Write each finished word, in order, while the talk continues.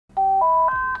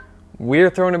We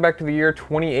are throwing it back to the year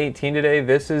 2018 today.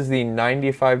 This is the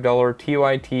 $95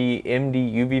 TYT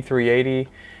MD-UV380.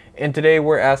 And today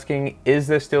we're asking, is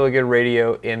this still a good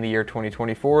radio in the year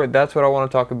 2024? That's what I want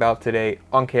to talk about today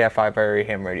on KI5IRE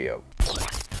Ham Radio.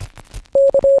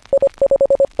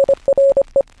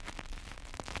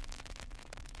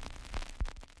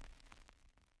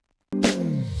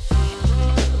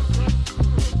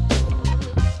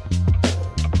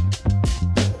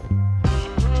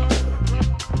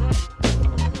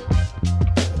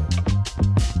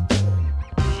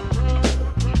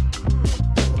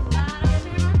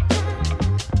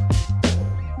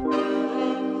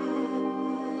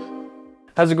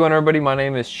 How's it going, everybody? My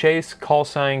name is Chase, call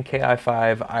sign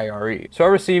KI5IRE. So I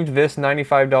received this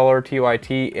 $95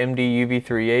 TYT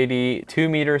MD-UV380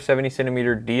 2-meter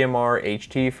 70cm DMR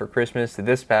HT for Christmas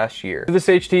this past year. This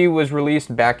HT was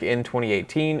released back in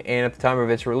 2018, and at the time of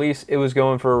its release it was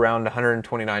going for around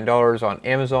 $129 on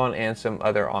Amazon and some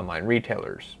other online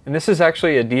retailers. And this is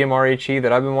actually a DMR HT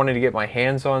that I've been wanting to get my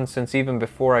hands on since even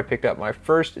before I picked up my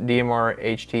first DMR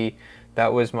HT.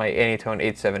 That was my Anytone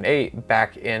 878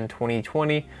 back in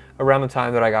 2020, around the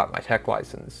time that I got my tech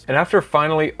license. And after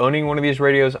finally owning one of these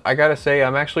radios, I gotta say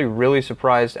I'm actually really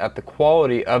surprised at the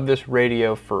quality of this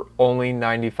radio for only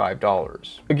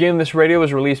 $95. Again, this radio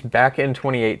was released back in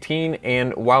 2018,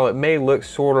 and while it may look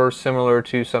sort of similar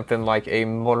to something like a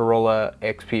Motorola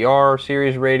XPR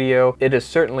series radio, it is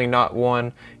certainly not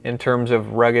one in terms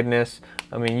of ruggedness.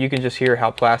 I mean, you can just hear how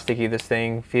plasticky this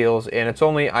thing feels, and it's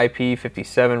only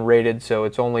IP57 rated, so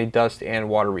it's only dust and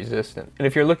water resistant. And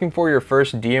if you're looking for your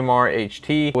first DMR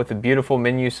HT with a beautiful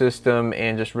menu system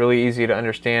and just really easy to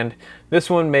understand, this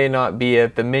one may not be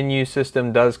it. The menu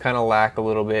system does kind of lack a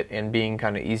little bit in being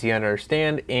kind of easy to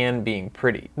understand and being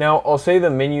pretty. Now, I'll say the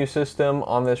menu system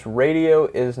on this radio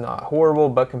is not horrible,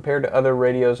 but compared to other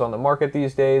radios on the market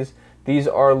these days, these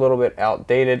are a little bit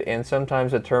outdated, and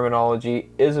sometimes the terminology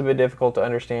is a bit difficult to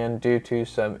understand due to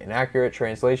some inaccurate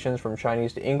translations from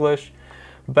Chinese to English.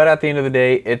 But at the end of the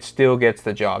day, it still gets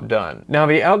the job done. Now,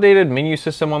 the outdated menu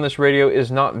system on this radio is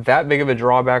not that big of a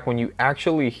drawback when you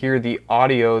actually hear the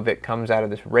audio that comes out of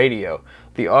this radio.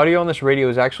 The audio on this radio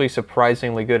is actually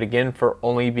surprisingly good, again, for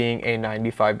only being a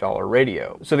 $95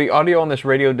 radio. So the audio on this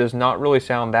radio does not really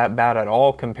sound that bad at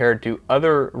all compared to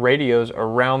other radios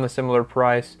around the similar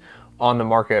price on the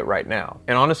market right now.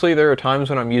 And honestly, there are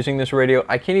times when I'm using this radio,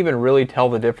 I can't even really tell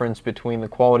the difference between the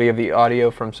quality of the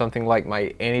audio from something like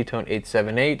my Anytone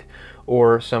 878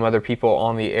 or some other people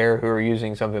on the air who are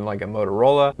using something like a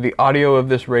Motorola. The audio of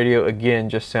this radio, again,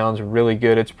 just sounds really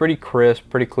good. It's pretty crisp,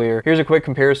 pretty clear. Here's a quick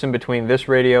comparison between this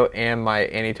radio and my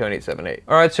Anytone 878.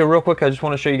 All right, so real quick, I just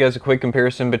want to show you guys a quick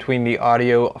comparison between the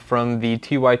audio from the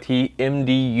TYT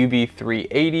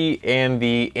MD-UV380 and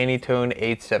the Anytone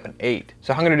 878.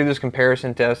 So how I'm going to do this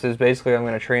comparison test is basically I'm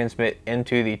going to transmit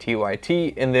into the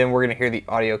TYT, and then we're going to hear the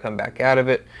audio come back out of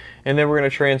it. And then we're going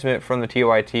to transmit from the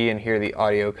TYT and hear the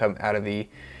audio come out of the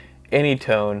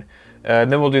Anytone.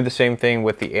 And then we'll do the same thing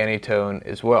with the Anytone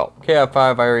as well.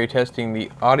 KI5IRE testing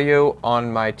the audio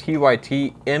on my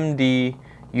TYT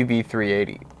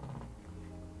MD-UV380.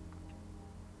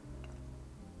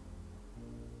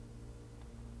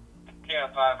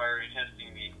 KI5IRE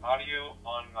testing the audio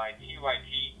on my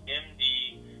TYT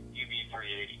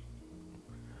MD-UV380.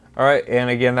 Alright, and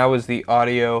again, that was the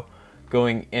audio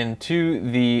going into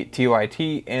the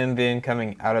TYT and then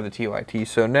coming out of the TYT.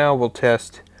 So now we'll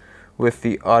test with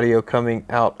the audio coming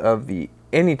out of the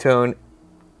Anytone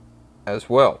as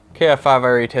well.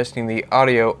 KI5IRE testing the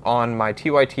audio on my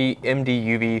TYT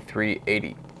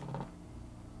MD-UV380.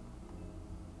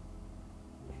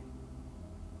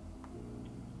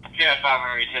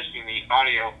 KI5IRE testing the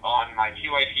audio on my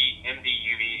TYT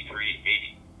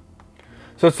MD-UV380.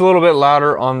 So it's a little bit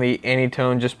louder on the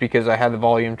Anytone just because I had the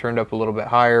volume turned up a little bit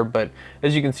higher, but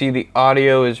as you can see, the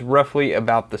audio is roughly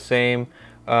about the same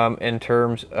in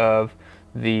terms of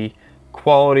the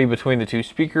quality between the two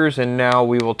speakers. And now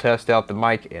we will test out the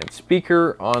mic and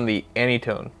speaker on the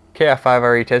Anytone.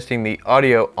 KI5IRE testing the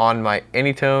audio on my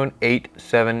Anytone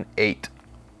 878.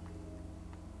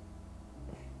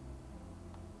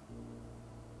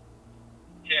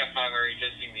 KI5IRE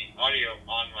testing the audio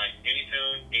on my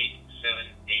Anytone 878.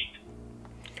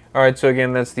 Alright, so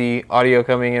again, that's the audio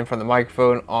coming in from the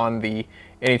microphone on the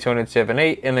Anytone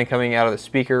 878 and then coming out of the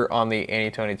speaker on the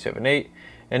Anytone 878.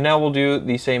 And now we'll do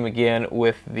the same again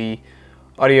with the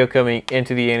audio coming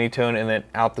into the Anytone and then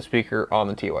out the speaker on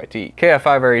the TYT.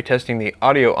 KI5IRE testing the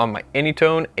audio on my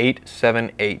Anytone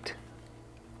 878.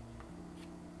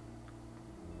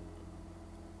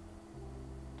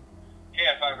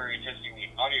 KI5IRE testing the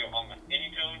audio on the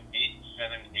Anytone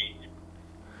 878.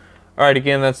 All right,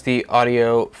 again, that's the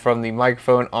audio from the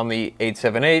microphone on the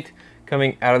 878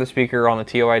 coming out of the speaker on the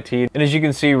TYT. And as you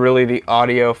can see, really the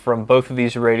audio from both of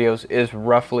these radios is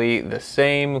roughly the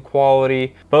same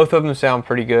quality. Both of them sound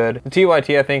pretty good. The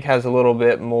TYT, I think, has a little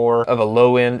bit more of a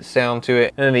low end sound to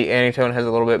it, and then the Anytone has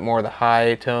a little bit more of the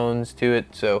high tones to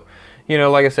it. So, you know,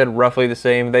 like I said, roughly the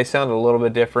same. They sound a little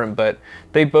bit different, but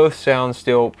they both sound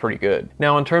still pretty good.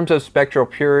 Now, in terms of spectral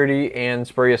purity and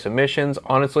spurious emissions,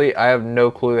 honestly, I have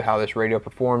no clue how this radio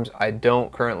performs. I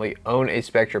don't currently own a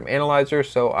spectrum analyzer,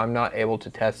 so I'm not able to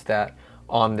test that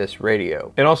on this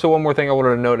radio. And also, one more thing I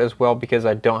wanted to note as well, because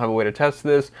I don't have a way to test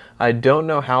this, I don't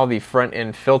know how the front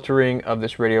end filtering of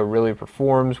this radio really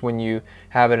performs when you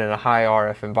have it in a high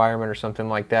RF environment or something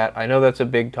like that. I know that's a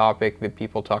big topic that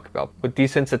people talk about with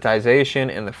desensitization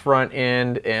in the front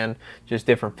end and just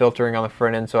different filtering on the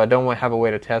front end, so I don't have a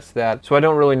way to test that. So I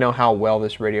don't really know how well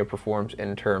this radio performs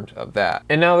in terms of that.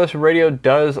 And now this radio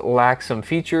does lack some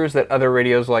features that other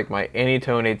radios like my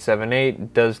Anytone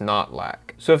 878 does not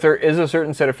lack. So if there is a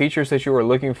certain set of features that you are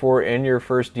looking for in your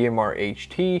first DMR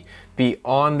HT,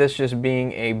 beyond this just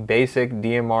being a basic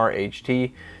DMR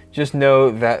HT, just know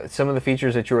that some of the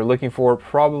features that you are looking for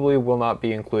probably will not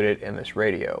be included in this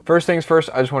radio. First things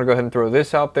first, I just want to go ahead and throw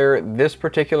this out there. This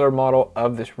particular model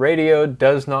of this radio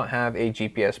does not have a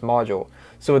GPS module.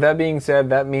 So with that being said,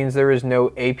 that means there is no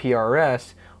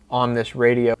APRS on this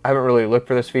radio. I haven't really looked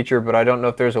for this feature, but I don't know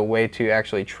if there's a way to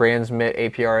actually transmit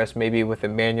APRS maybe with a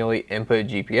manually input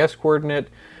GPS coordinate.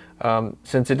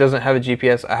 Since it doesn't have a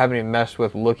GPS, I haven't even messed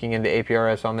with looking into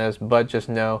APRS on this, but just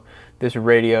know this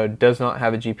radio does not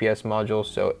have a GPS module,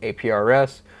 so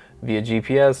APRS via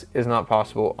GPS is not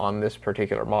possible on this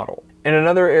particular model. And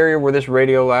another area where this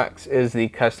radio lacks is the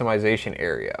customization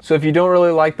area. So if you don't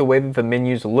really like the way that the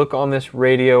menus look on this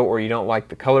radio, or you don't like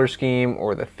the color scheme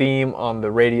or the theme on the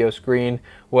radio screen,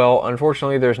 well,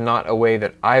 unfortunately there's not a way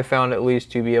that I found at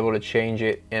least to be able to change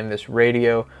it in this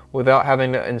radio without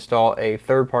having to install a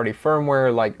third-party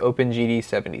firmware like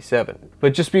OpenGD77.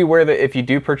 But just be aware that if you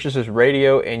do purchase this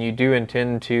radio and you do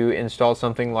intend to install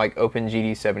something like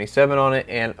OpenGD77 on it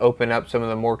and open up some of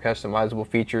the more customizable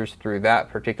features through that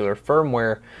particular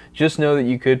firmware, just know that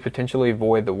you could potentially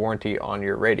void the warranty on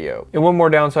your radio. And one more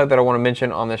downside that I want to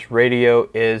mention on this radio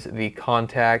is the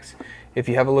contacts. If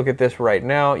you have a look at this right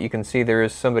now, you can see there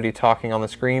is somebody talking on the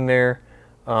screen there,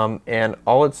 and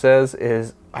all it says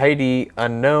is ID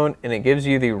unknown, and it gives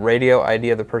you the radio ID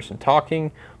of the person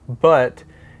talking, but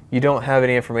you don't have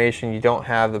any information. You don't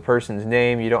have the person's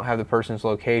name, you don't have the person's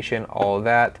location, all of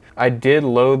that. I did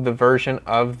load the version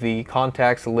of the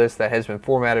contacts list that has been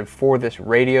formatted for this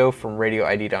radio from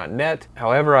radioid.net.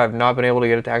 However, I've not been able to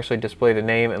get it to actually display the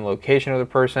name and location of the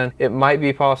person. It might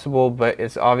be possible, but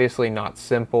it's obviously not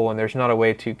simple, and there's not a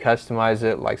way to customize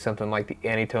it like something like the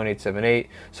Anytone 878.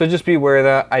 So just be aware of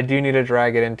that. I do need to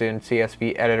drag it into a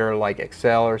CSV editor like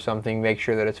Excel or something, make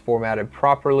sure that it's formatted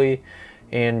properly,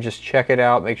 and just check it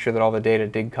out, make sure that all the data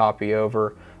did copy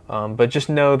over. But just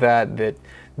know that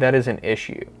that is an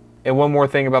issue. And one more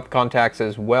thing about the contacts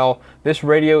as well, this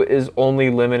radio is only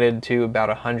limited to about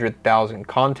 100,000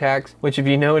 contacts, which if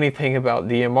you know anything about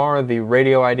DMR, the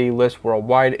radio ID list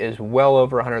worldwide is well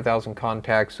over 100,000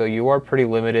 contacts, so you are pretty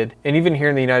limited. And even here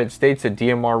in the United States, the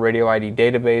DMR radio ID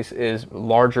database is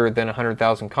larger than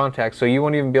 100,000 contacts, so you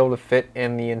won't even be able to fit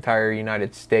in the entire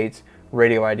United States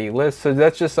radio ID list. So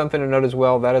that's just something to note as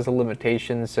well. That is a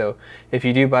limitation. So if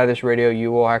you do buy this radio,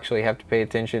 you will actually have to pay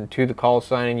attention to the call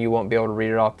sign, and you won't be able to read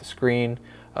it off the screen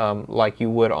like you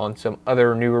would on some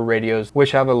other newer radios,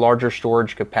 which have a larger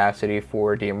storage capacity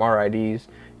for DMR IDs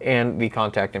and the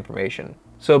contact information.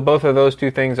 So both of those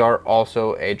two things are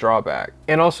also a drawback.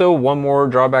 And also one more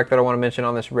drawback that I want to mention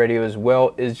on this radio as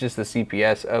well is just the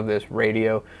CPS of this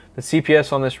radio. The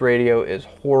CPS on this radio is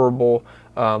horrible.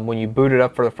 When you boot it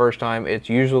up for the first time, it's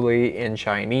usually in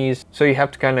Chinese, so you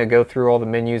have to kind of go through all the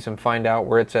menus and find out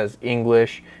where it says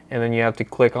English, and then you have to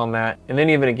click on that. And then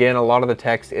even again, a lot of the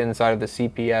text inside of the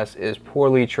CPS is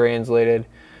poorly translated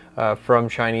from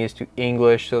Chinese to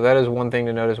English, so that is one thing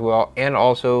to note as well. And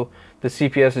also the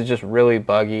CPS is just really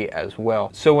buggy as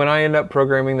well. So when I end up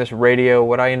programming this radio,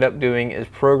 what I end up doing is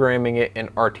programming it in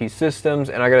RT Systems,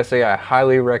 and I gotta say I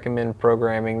highly recommend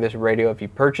programming this radio if you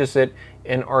purchase it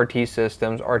in RT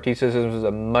Systems. RT Systems is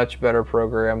a much better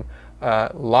program,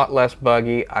 a lot less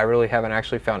buggy. I really haven't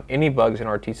actually found any bugs in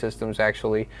RT Systems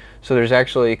actually. So there's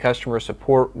actually customer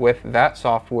support with that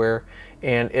software,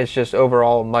 and it's just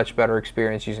overall a much better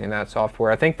experience using that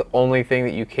software. I think the only thing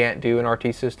that you can't do in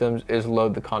RT systems is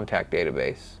load the contact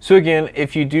database. So again,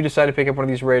 if you do decide to pick up one of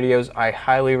these radios, I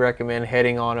highly recommend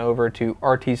heading on over to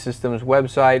RT Systems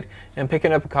website and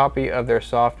picking up a copy of their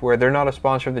software. They're not a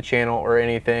sponsor of the channel or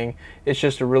anything. It's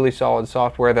just a really solid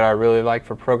software that I really like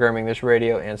for programming this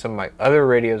radio and some of my other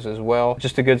radios as well.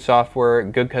 Just a good software,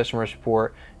 good customer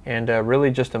support, and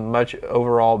really just a much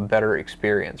overall better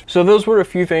experience. So those were a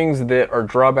few things that are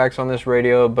drawbacks on this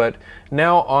radio, but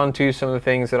now on to some of the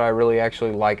things that I really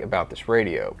actually like about this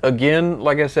radio. Again,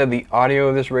 like I said, the audio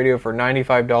of this radio for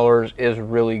 $95 is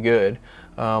really good.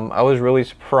 I was really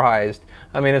surprised.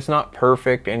 I mean, it's not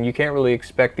perfect, and you can't really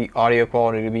expect the audio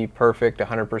quality to be perfect,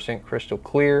 100% crystal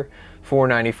clear for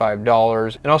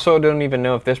 $95. And also, I don't even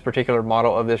know if this particular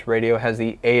model of this radio has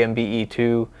the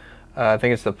AMBE2, I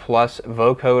think it's the Plus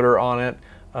vocoder on it.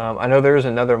 I know there's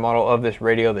another model of this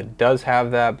radio that does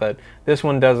have that, but this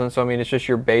one doesn't. So I mean, it's just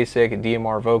your basic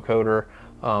DMR vocoder,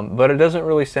 but it doesn't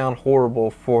really sound horrible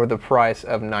for the price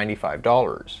of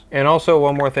 $95. And also,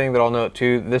 one more thing that I'll note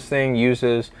too, this thing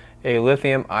uses a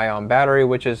lithium-ion battery,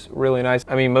 which is really nice.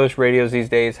 I mean, most radios these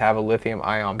days have a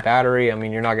lithium-ion battery. I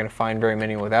mean, you're not going to find very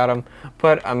many without them,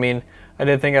 but I mean, I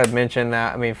did think I'd mention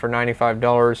that. I mean, for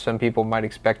 $95, some people might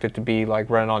expect it to be like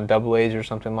running on AA's or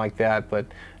something like that, but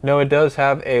no, it does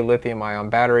have a lithium-ion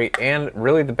battery, and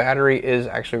really the battery is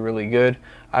actually really good.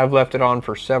 I've left it on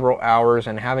for several hours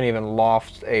and haven't even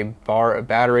lost a bar of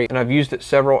battery, and I've used it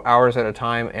several hours at a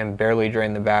time and barely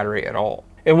drained the battery at all.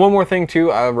 And one more thing too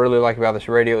I really like about this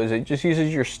radio is it just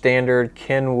uses your standard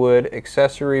Kenwood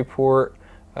accessory port.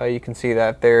 You can see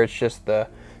that there. It's just the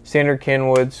standard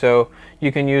Kenwood, so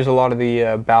you can use a lot of the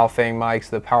Baofeng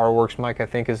mics. The PowerWorks mic I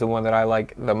think is the one that I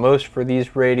like the most for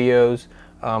these radios,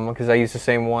 because I use the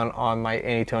same one on my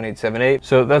Anytone 878.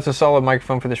 So that's a solid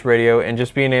microphone for this radio, and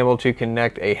just being able to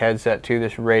connect a headset to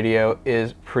this radio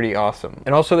is pretty awesome.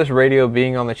 And also, this radio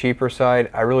being on the cheaper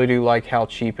side, I really do like how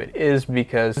cheap it is,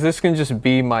 because this can just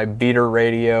be my beater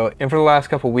radio. And for the last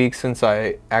couple weeks since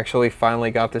I actually finally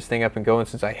got this thing up and going,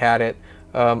 since I had it,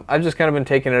 I've just kind of been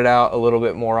taking it out a little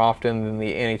bit more often than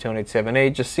the Anytone 878,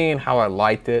 just seeing how I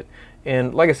liked it.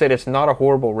 And like I said, it's not a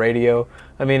horrible radio.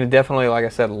 I mean, it definitely, like I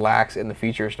said, lacks in the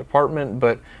features department,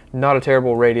 but not a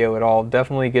terrible radio at all.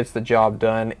 Definitely gets the job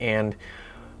done. And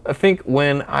I think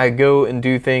when I go and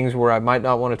do things where I might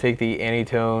not want to take the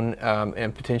Anytone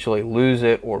and potentially lose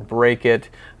it or break it,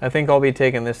 I think I'll be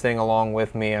taking this thing along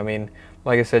with me. I mean,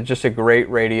 like I said, just a great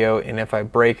radio, and if I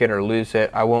break it or lose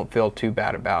it, I won't feel too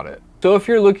bad about it. So if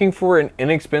you're looking for an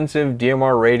inexpensive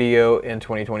DMR radio in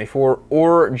 2024,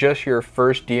 or just your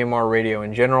first DMR radio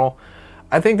in general,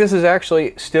 I think this is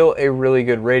actually still a really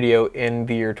good radio in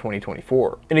the year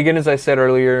 2024. And again, as I said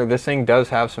earlier, this thing does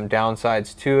have some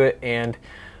downsides to it, and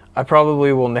I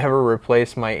probably will never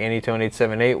replace my Anytone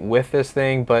 878 with this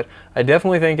thing, but I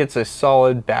definitely think it's a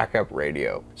solid backup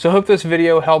radio. So I hope this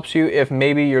video helps you if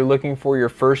maybe you're looking for your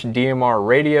first DMR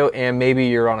radio and maybe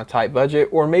you're on a tight budget,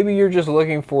 or maybe you're just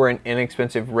looking for an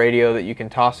inexpensive radio that you can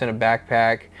toss in a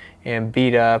backpack and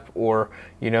beat up, or,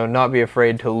 you know, not be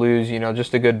afraid to lose, you know,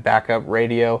 just a good backup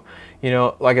radio. You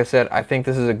know, like I said, I think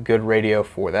this is a good radio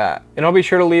for that. And I'll be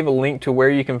sure to leave a link to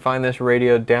where you can find this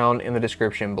radio down in the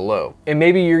description below. And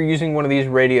maybe you're using one of these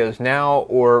radios now,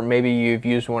 or maybe you've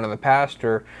used one in the past,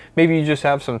 or maybe you just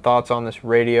have some thoughts on this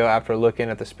radio after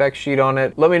looking at the spec sheet on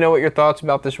it. Let me know what your thoughts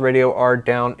about this radio are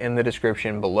down in the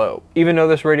description below. Even though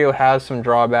this radio has some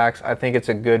drawbacks, I think it's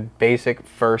a good basic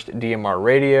first DMR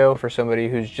radio for somebody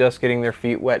who's just getting their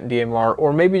feet wet in DMR,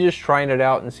 or maybe just trying it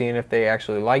out and seeing if they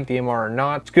actually like DMR or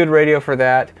not. It's a good radio for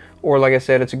that. Or like I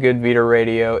said, it's a good beater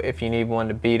radio if you need one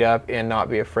to beat up and not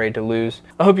be afraid to lose.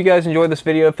 I hope you guys enjoyed this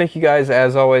video. Thank you guys,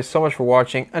 as always, so much for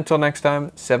watching. Until next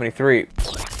time, 73.